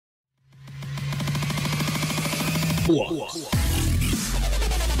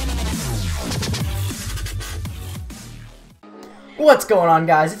What's going on,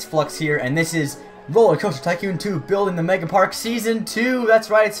 guys? It's Flux here, and this is Roller Coaster Tycoon 2 Building the MegaPark Season 2. That's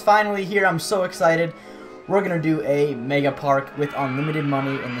right, it's finally here. I'm so excited. We're going to do a MegaPark with unlimited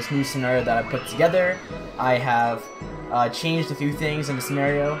money in this new scenario that I put together. I have changed a few things in the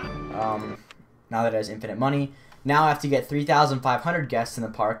scenario now that it has infinite money. Now I have to get 3,500 guests in the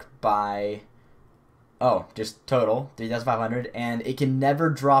park by... Oh, just total, 3,500, and it can never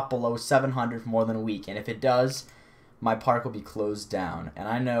drop below 700 for more than a week, and if it does, my park will be closed down. And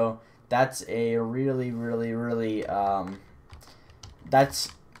I know that's a really, I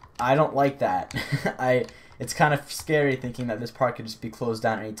don't like that. It's kind of scary thinking that this park could just be closed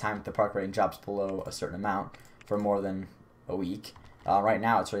down anytime if the park rating drops below a certain amount for more than a week. Right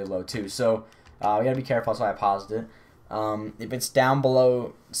now it's really low too, so we gotta be careful, so I paused it. If it's down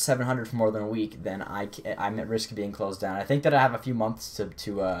below 700 for more than a week, then I'm at risk of being closed down. I think that I have a few months of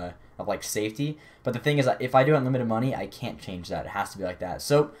like safety, but the thing is that if I do unlimited money, I can't change that. It has to be like that.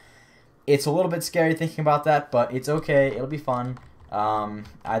 So it's a little bit scary thinking about that, but it's okay. It'll be fun.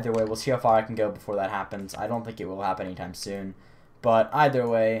 Either way, we'll see how far I can go before that happens. I don't think it will happen anytime soon, but either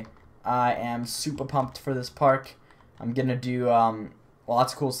way, I am super pumped for this park. I'm gonna do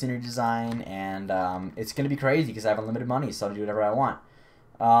lots of cool scenery design, and it's going to be crazy because I have unlimited money, so I'll do whatever I want.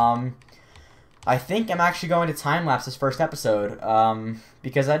 I think I'm actually going to time-lapse this first episode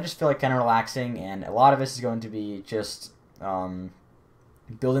because I just feel like kind of relaxing, and a lot of this is going to be just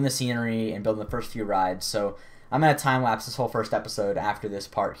building the scenery and building the first few rides. So I'm going to time-lapse this whole first episode after this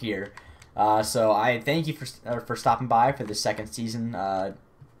part here. So I thank you for stopping by for the second season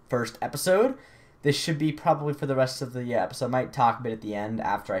first episode. This should be probably for the rest of the episode. I might talk a bit at the end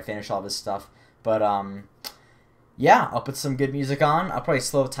after I finish all this stuff. But, yeah, I'll put some good music on. I'll probably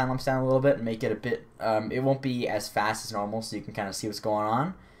slow the time lapse down a little bit and make it a bit... it won't be as fast as normal, so you can kind of see what's going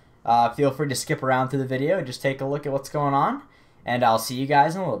on. Feel free to skip around through the video and just take a look at what's going on. And I'll see you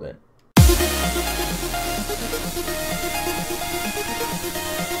guys in a little bit.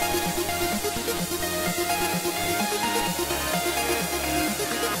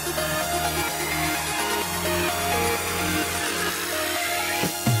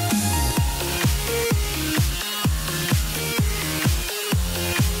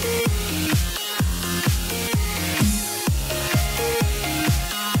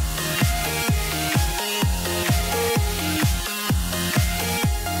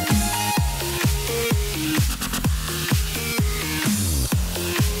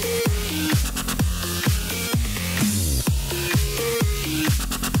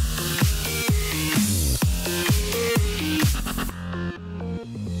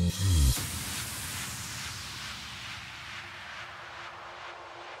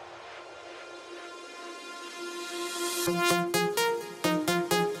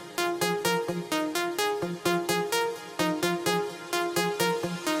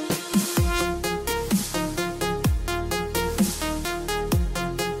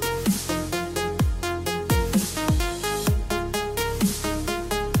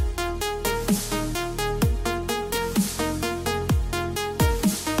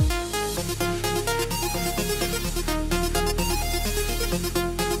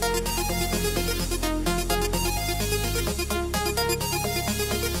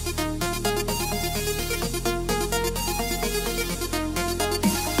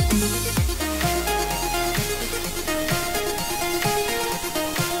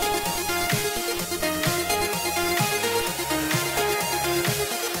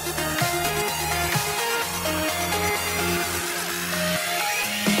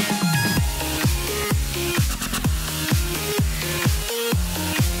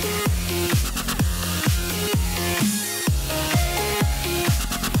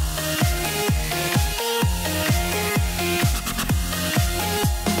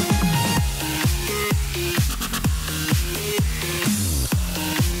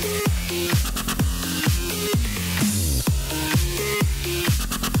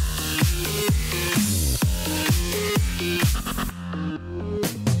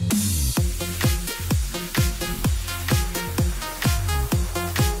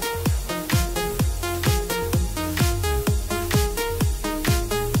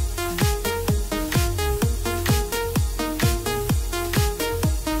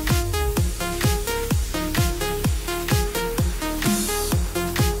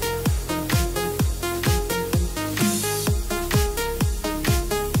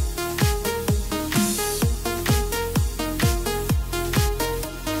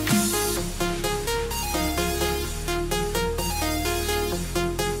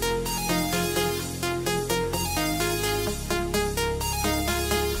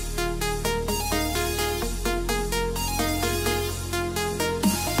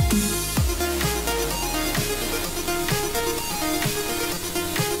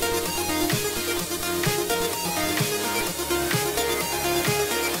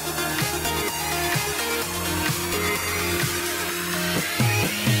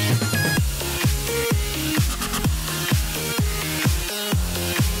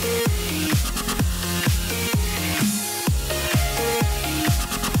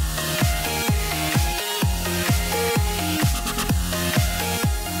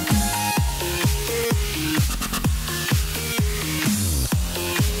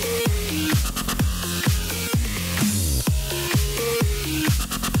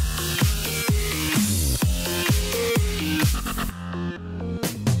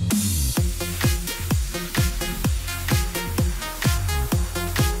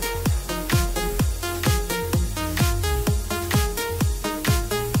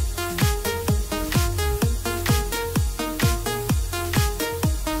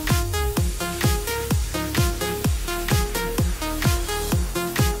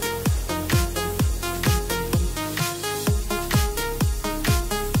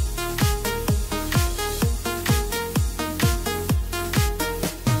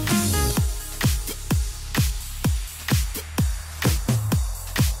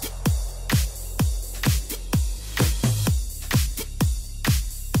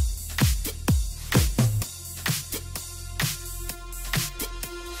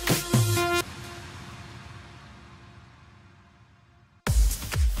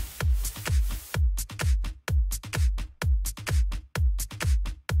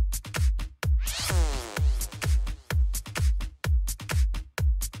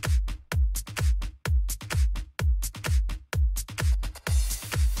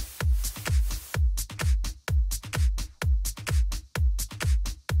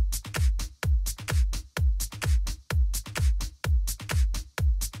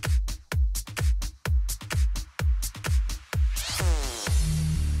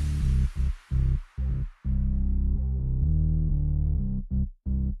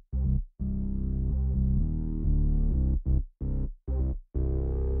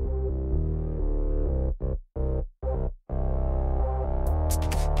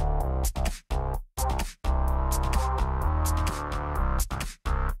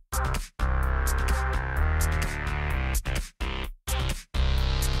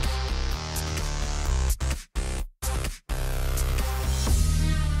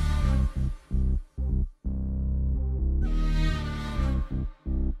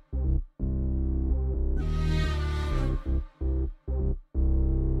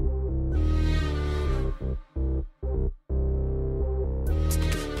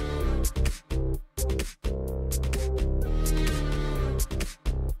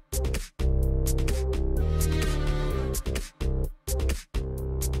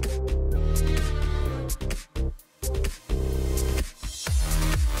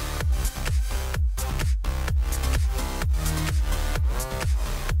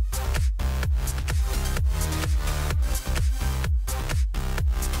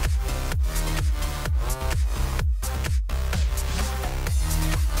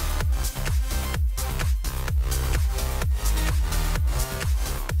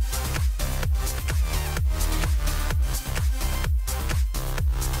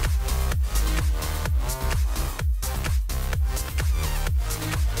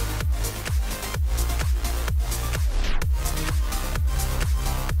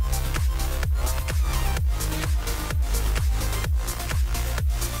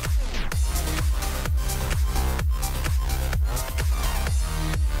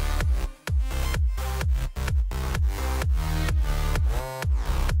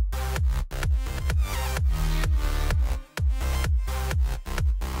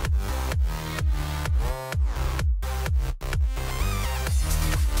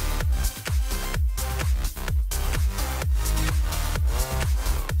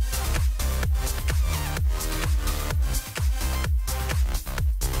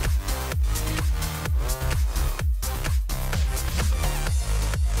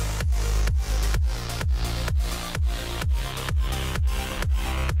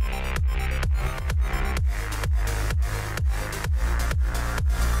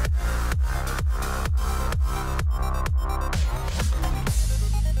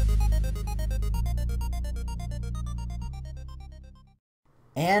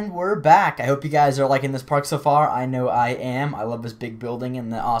 And we're back. I hope you guys are liking this park so far. I know I am. I love this big building and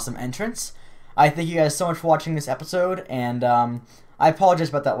the awesome entrance. I thank you guys so much for watching this episode, and I apologize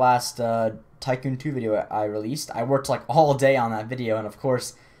about that last Tycoon 2 video I released. I worked like all day on that video, and of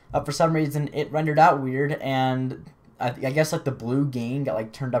course, for some reason, it rendered out weird, and I guess like the blue gain got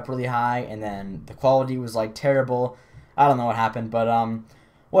like turned up really high, and then the quality was like terrible. I don't know what happened, but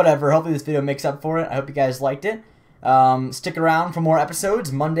whatever. Hopefully this video makes up for it. I hope you guys liked it. Stick around for more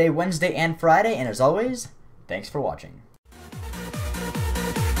episodes Monday, Wednesday, and Friday, and as always, thanks for watching.